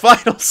conference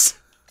finals.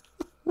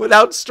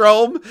 Without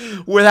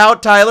Strome,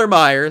 without Tyler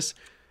Myers.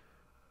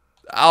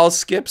 I'll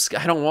skip.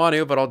 I don't want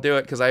to, but I'll do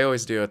it because I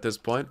always do at this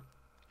point.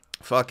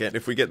 Fuck it.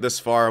 If we get this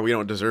far, we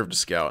don't deserve to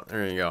scout.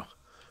 There you go.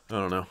 I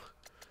don't know.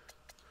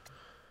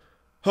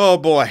 Oh,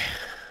 boy.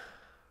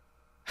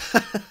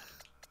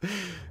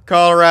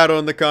 Colorado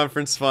in the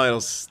conference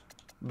finals.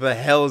 The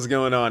hell is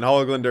going on?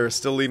 Höglander is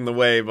still leading the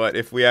way, but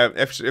if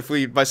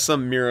we by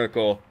some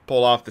miracle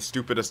pull off the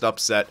stupidest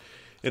upset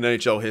in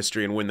NHL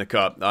history and win the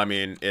cup, I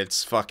mean,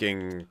 it's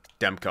fucking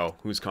Demko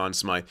who's Conn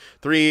Smythe.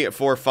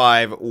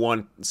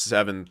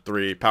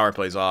 3-4-5-1-7-3. Power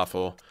play's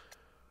awful.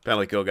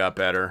 Penalty kill got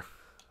better.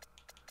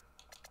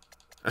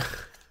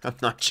 I'm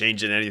not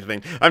changing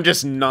anything. I'm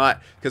just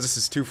not, because this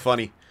is too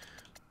funny.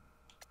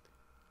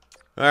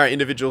 Alright,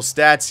 individual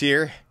stats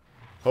here.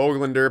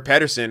 Höglander,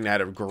 Pedersen had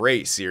a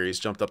great series,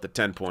 jumped up to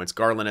 10 points.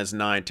 Garland has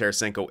 9,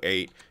 Tarasenko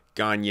 8,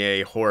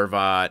 Gagne,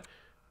 Horvat,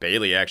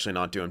 Bailey actually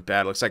not doing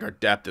bad. Looks like our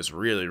depth is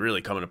really,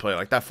 really coming to play.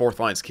 Like, that fourth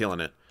line's killing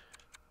it.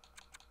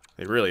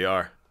 They really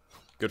are.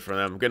 Good for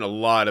them. Getting a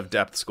lot of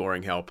depth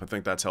scoring help. I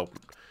think that's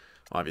helping.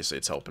 Obviously,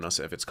 it's helping us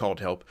if it's called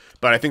help.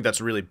 But I think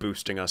that's really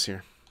boosting us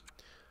here.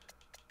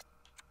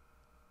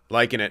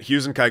 Liking it.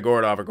 Hughes and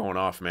Kygordov are going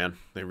off, man.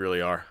 They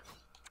really are.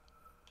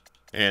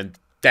 And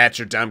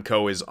Thatcher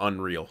Demko is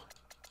unreal.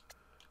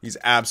 He's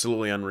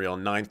absolutely unreal.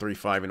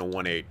 9.35 and a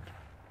 1.8.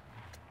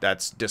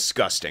 That's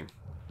disgusting.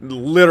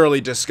 Literally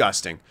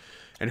disgusting.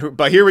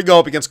 But here we go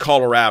up against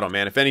Colorado,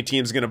 man. If any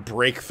team's going to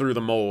break through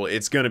the mold,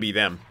 it's going to be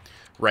them.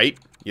 Right?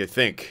 You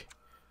think.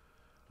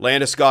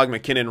 Landeskog,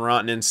 McKinnon,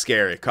 Rantanen,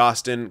 scary.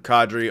 Kostin,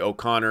 Kadri,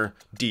 O'Connor,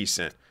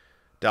 decent.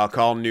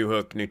 Dalcal,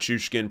 Newhook,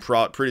 Nichushkin,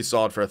 pretty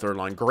solid for a third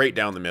line. Great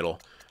down the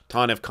middle.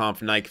 Tanev,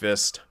 Kampf,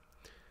 Nyquist,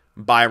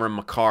 Byram,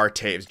 McCarr,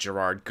 Taves,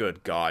 Gerard.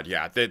 Good God,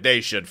 yeah.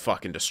 They should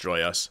fucking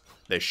destroy us.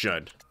 They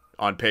should.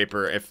 On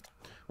paper, if...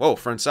 Whoa,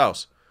 front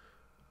south.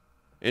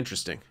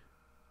 Interesting.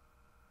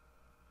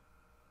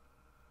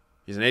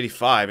 He's an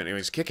 85, and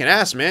he's kicking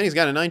ass, man. He's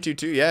got a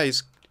 9.22. Yeah,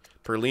 he's...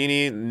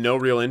 Perlini, no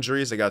real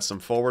injuries. They got some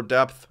forward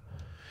depth.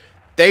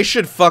 They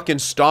should fucking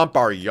stomp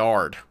our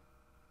yard.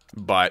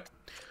 But...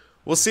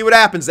 we'll see what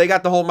happens. They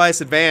got the home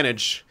ice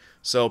advantage.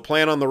 So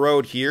playing on the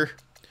road here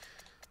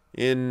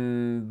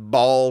in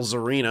Balls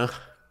Arena.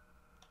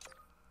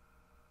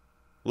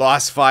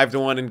 Lost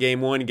 5-1 in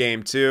game 1,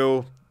 game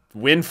 2.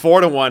 Win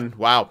 4-1.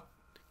 Wow.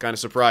 Kind of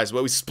surprised.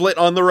 But we split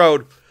on the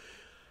road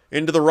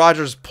into the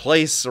Rogers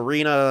Place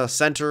Arena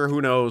Center.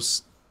 Who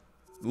knows?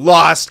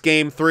 Lost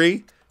game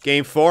 3.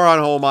 Game 4 on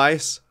home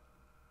ice.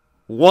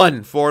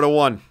 Won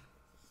 4-1.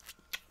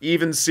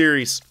 Even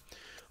series.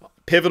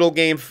 Pivotal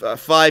game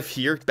 5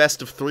 here.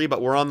 Best of 3,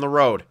 but we're on the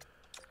road.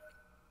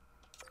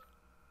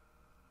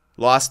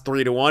 Lost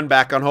 3-1.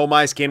 Back on home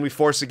ice. Can we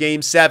force a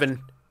game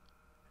 7?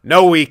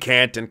 No, we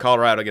can't. And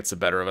Colorado gets the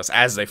better of us,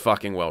 as they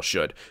fucking well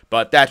should.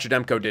 But Thatcher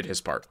Demko did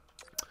his part.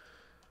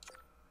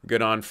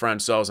 Good on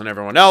Francouz and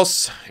everyone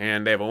else.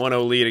 And they have a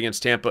 1-0 lead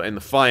against Tampa in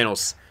the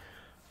finals.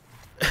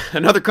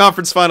 Another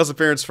conference finals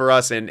appearance for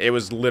us, and it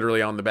was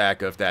literally on the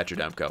back of Thatcher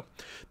Demko.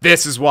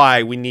 This is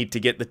why we need to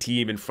get the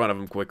team in front of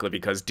him quickly,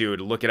 because, dude,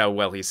 look at how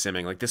well he's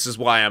simming. Like, this is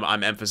why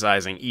I'm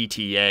emphasizing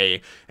ETA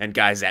and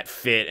guys that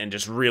fit and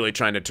just really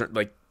trying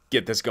to,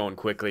 get this going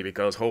quickly,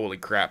 because, holy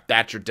crap,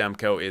 Thatcher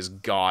Demko is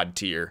god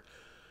tier.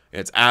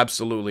 It's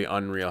absolutely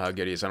unreal how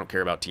good he is. I don't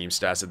care about team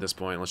stats at this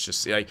point. Let's just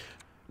see.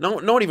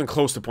 Not even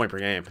close to point per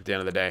game at the end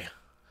of the day.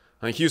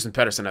 Houston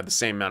Pettersson had the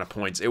same amount of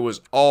points. It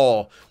was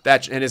all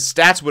that, and his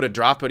stats would have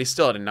dropped, but he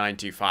still had a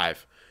 9.25.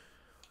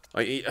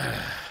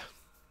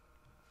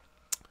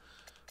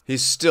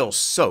 He's still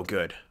so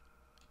good.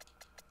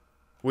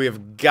 We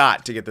have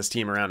got to get this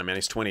team around him, man.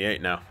 He's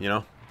 28 now, you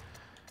know?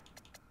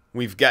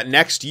 We've got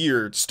next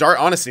year,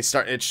 starting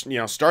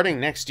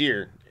next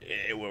year,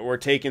 we're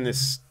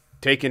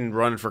taking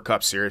running for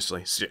cup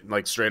seriously,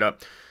 like straight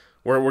up.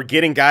 We're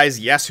getting guys,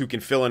 yes, who can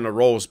fill in the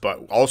roles,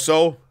 but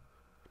also,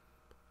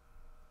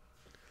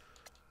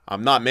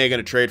 I'm not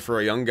making a trade for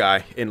a young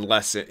guy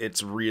unless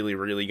it's really,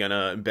 really going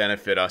to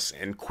benefit us,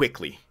 and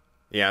quickly.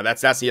 Yeah,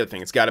 that's the other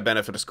thing. It's got to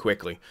benefit us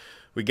quickly.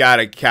 We got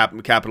to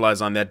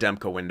capitalize on that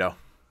Demko window.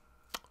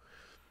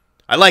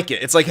 I like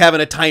it. It's like having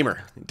a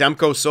timer.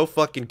 Demko's so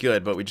fucking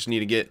good, but we just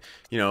need to get,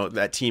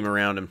 that team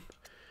around him.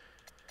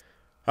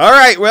 All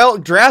right, well,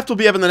 draft will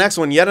be up in the next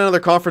one. Yet another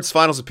conference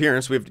finals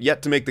appearance. We have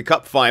yet to make the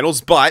cup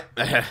finals, but,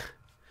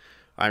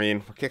 I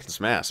mean, we're kicking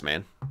some ass,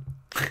 man.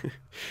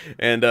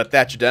 And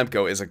Thatcher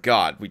Demko is a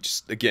god. We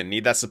just, again,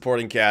 need that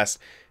supporting cast,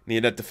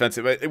 need that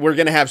defensive. We're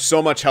going to have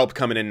so much help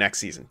coming in next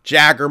season.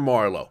 Jagger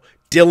Marlowe,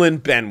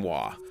 Dylan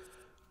Benoit.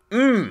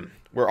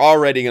 We're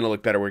already going to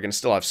look better. We're going to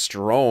still have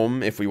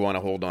Strome if we want to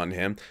hold on to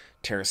him.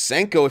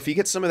 Tarasenko, if he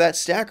gets some of that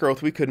stat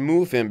growth, we could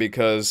move him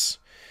because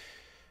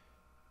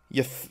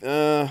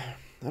I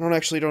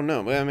don't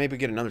know. Well, maybe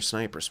get another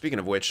sniper. Speaking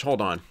of which, hold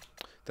on.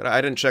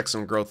 I didn't check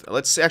some growth.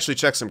 Let's actually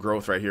check some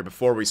growth right here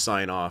before we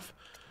sign off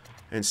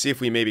and see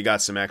if we maybe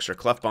got some extra.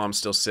 Clefbaum's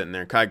still sitting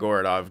there. Kai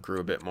Gorodov grew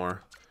a bit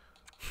more.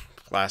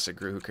 Classic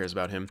grew. Who cares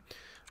about him?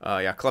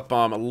 Yeah,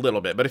 Clefbaum a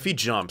little bit. But if he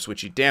jumps, which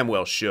he damn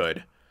well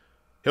should,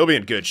 he'll be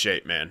in good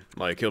shape, man.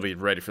 Like, he'll be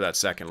ready for that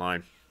second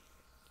line.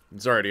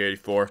 He's already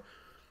 84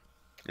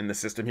 in the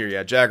system here.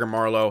 Yeah, Jagger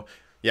Marlowe.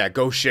 Yeah,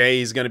 Gaucher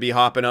is going to be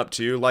hopping up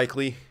too,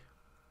 likely.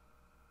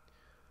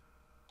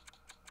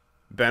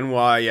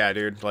 Benoit, yeah,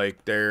 dude.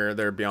 Like,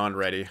 they're beyond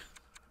ready.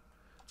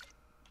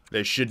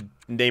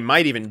 They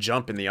might even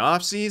jump in the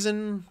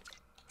offseason,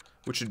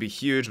 which would be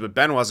huge. But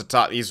Benoit's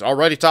he's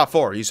already top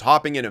 4. He's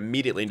hopping in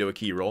immediately into a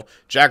key role.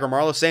 Jagger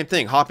Marlowe, same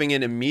thing, hopping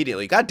in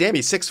immediately. God damn,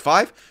 he's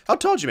 6'5". How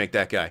tall did you make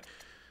that guy?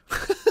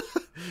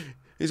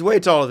 He's way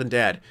taller than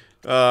Dad.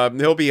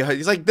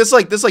 He's like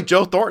this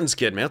Joe Thornton's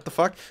kid, man. What the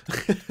fuck?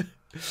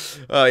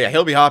 Yeah,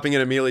 he'll be hopping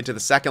in immediately to the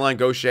second line.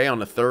 Gaucher on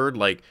the third.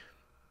 Like,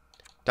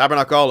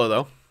 Tabernacolo,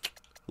 though,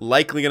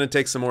 likely going to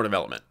take some more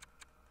development.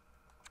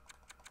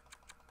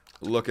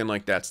 Looking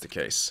like that's the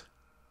case.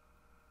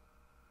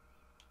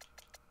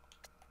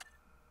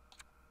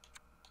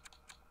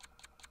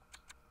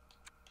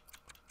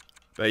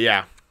 But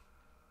yeah.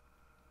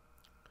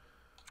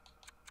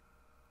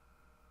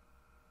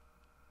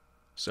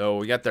 So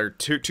we got their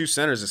two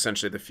centers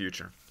essentially of the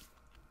future.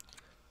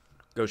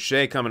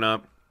 Gaucher coming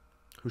up,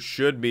 who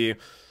should be,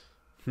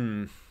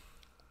 yeah,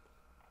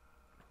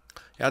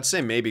 I'd say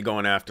maybe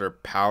going after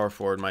power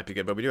forward might be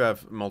good, but we do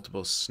have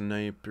multiple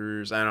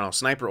snipers. I don't know,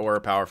 sniper or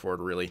power forward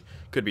really.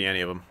 Could be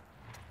any of them.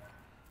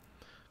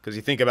 Because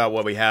you think about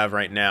what we have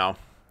right now.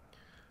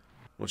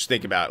 We'll just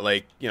think about,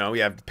 like, we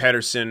have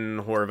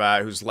Pettersson,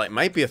 Horvat, who's like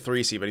might be a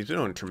 3C, but he's been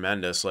doing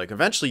tremendous. Like,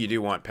 eventually you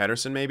do want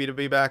Pettersson maybe to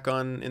be back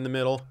in the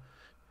middle.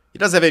 He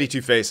does have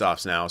 82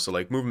 faceoffs now, so,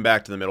 like, moving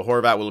back to the middle.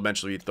 Horvat will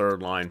eventually be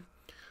third line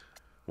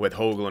with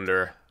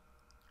Höglander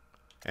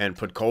and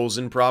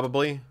Podkolzin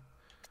probably.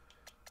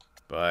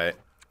 But,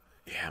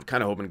 yeah, I'm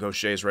kind of hoping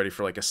Gaucher is ready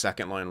for, like, a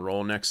second-line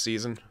role next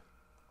season.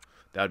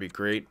 That'd be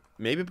great.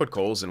 Maybe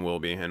Podkolzin will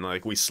be, and,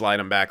 like, we slide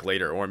him back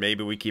later. Or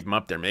maybe we keep him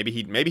up there. Maybe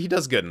he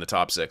does good in the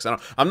top 6.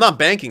 I'm not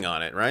banking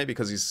on it, right?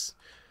 Because he's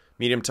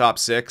medium top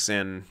 6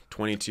 and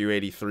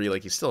 2283.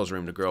 Like, he still has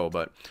room to grow,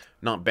 but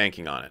not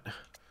banking on it.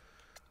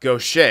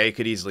 Gaucher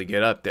could easily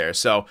get up there.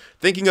 So,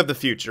 thinking of the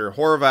future,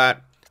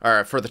 Horvat,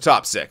 or for the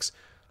top 6,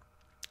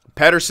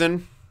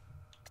 Pettersson,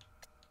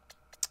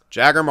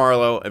 Jagger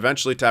Marlowe,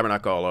 eventually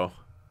Tabernacolo,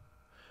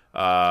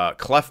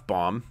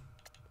 Clefbaum,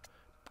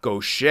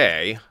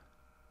 Gaucher.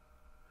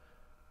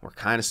 We're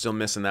kind of still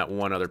missing that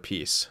one other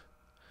piece.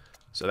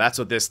 So that's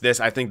what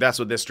I think that's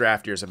what this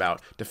draft year is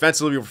about.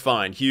 Defensively, we're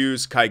fine.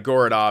 Hughes,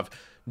 Kaigorodov,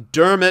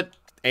 Dermott,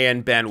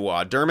 and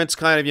Benoit. Dermott's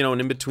kind of, an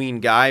in-between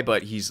guy,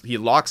 but he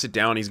locks it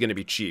down. He's going to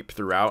be cheap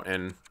throughout,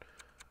 and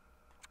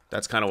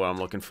that's kind of what I'm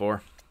looking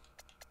for.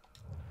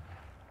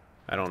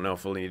 I don't know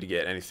if we'll need to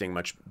get anything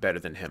much better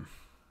than him.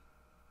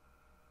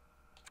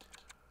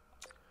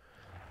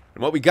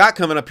 And what we got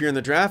coming up here in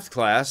the draft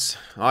class,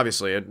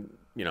 obviously,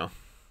 Nilo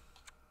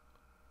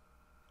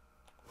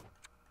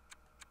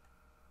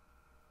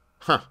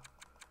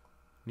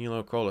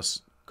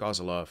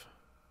Kozlov.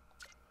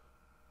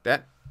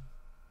 That...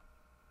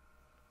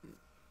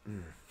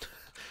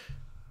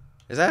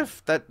 Is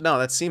that... No,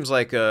 that seems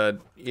like a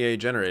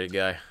EA-generated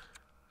guy.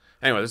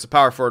 Anyway, there's a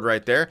power forward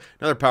right there.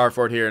 Another power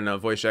forward here in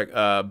Wojciech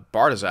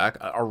Bartozak.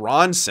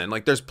 Aronson.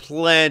 Like, there's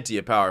plenty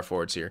of power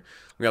forwards here.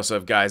 We also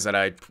have guys that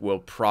I will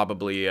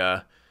probably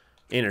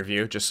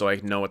interview just so I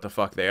know what the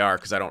fuck they are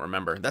because I don't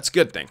remember. That's a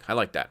good thing. I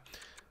like that.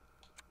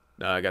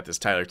 I got this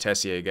Tyler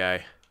Tessier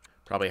guy.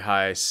 Probably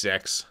high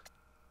 6.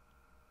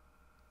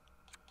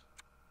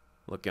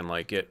 Looking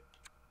like it.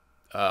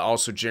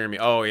 Also Jeremy.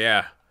 Oh,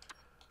 yeah.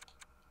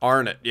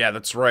 Arnott. Yeah,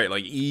 that's right.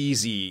 Like,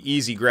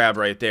 easy grab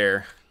right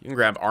there. You can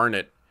grab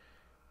Arnott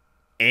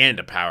and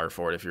a power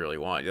forward if you really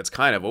want. That's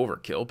kind of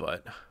overkill,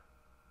 but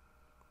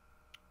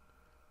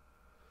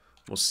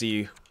we'll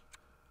see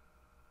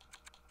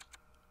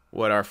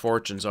what our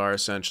fortunes are,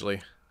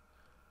 essentially.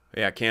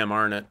 Yeah, Cam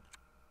Arnott.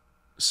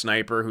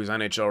 Sniper, who's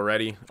NHL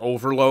ready.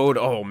 Overload.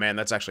 Oh, man,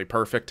 that's actually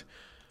perfect.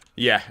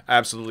 Yeah,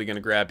 absolutely going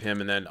to grab him.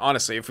 And then,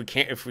 honestly,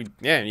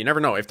 yeah, you never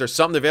know. If there's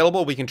something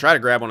available, we can try to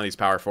grab one of these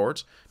power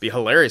forwards. Be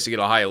hilarious to get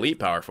a high elite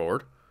power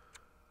forward.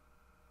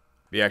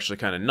 Be actually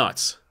kind of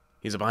nuts.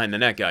 He's a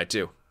behind-the-net guy,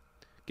 too.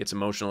 Gets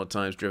emotional at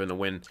times, driven to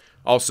win.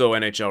 Also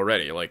NHL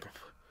ready. Like,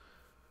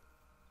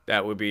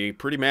 that would be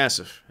pretty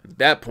massive. At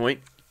that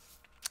point,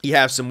 you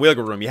have some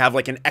wiggle room. You have,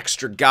 like, an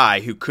extra guy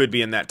who could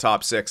be in that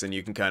top 6, and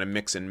you can kind of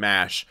mix and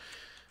mash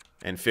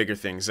and figure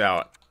things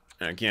out.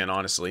 And again,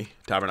 honestly,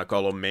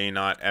 Tabernacolo may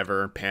not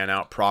ever pan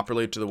out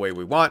properly to the way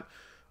we want.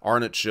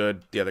 Arnott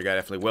should. The other guy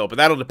definitely will. But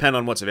that'll depend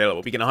on what's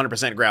available. We can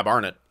 100% grab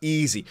Arnott.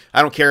 Easy.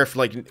 I don't care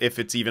if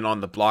it's even on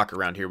the block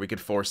around here. We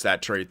could force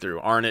that trade through.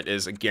 Arnott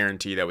is a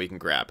guarantee that we can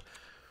grab.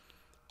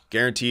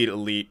 Guaranteed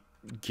elite.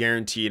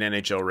 Guaranteed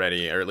NHL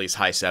ready. Or at least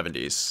high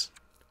 70s.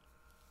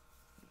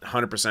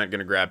 100% going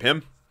to grab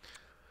him.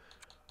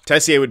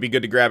 Tessier would be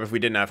good to grab if we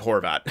didn't have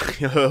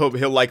Horvat.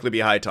 He'll likely be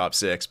high top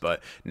 6,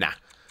 but nah.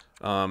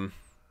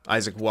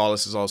 Isaac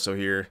Wallace is also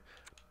here.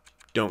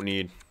 Don't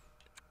need.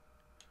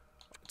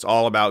 It's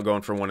all about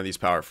going for one of these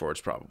power forwards,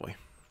 probably.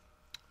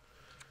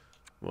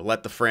 We'll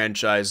let the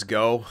franchise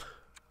go.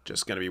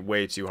 Just going to be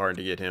way too hard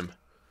to get him.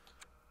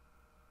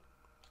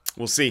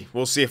 We'll see.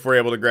 We'll see if we're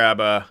able to grab...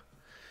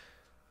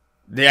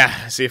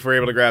 yeah, see if we're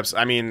able to grab...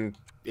 I mean,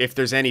 if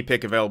there's any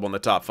pick available in the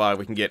top 5,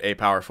 we can get a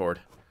power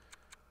forward.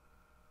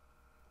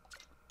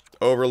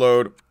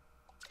 Overload.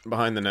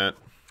 Behind the net.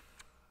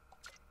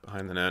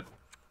 Behind the net.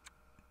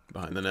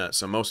 Behind the net.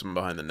 So most of them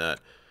behind the net.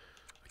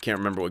 I can't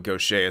remember what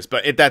Gaucher is,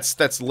 but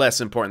that's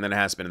less important than it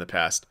has been in the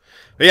past.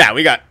 But yeah,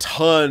 we got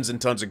tons and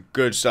tons of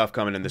good stuff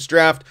coming in this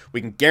draft. We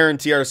can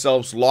guarantee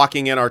ourselves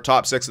locking in our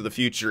top 6 of the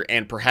future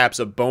and perhaps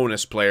a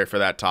bonus player for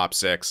that top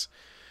 6.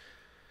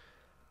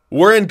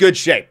 We're in good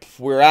shape.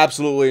 We're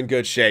absolutely in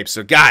good shape.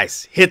 So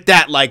guys, hit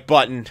that like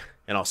button,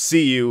 and I'll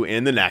see you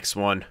in the next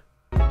one.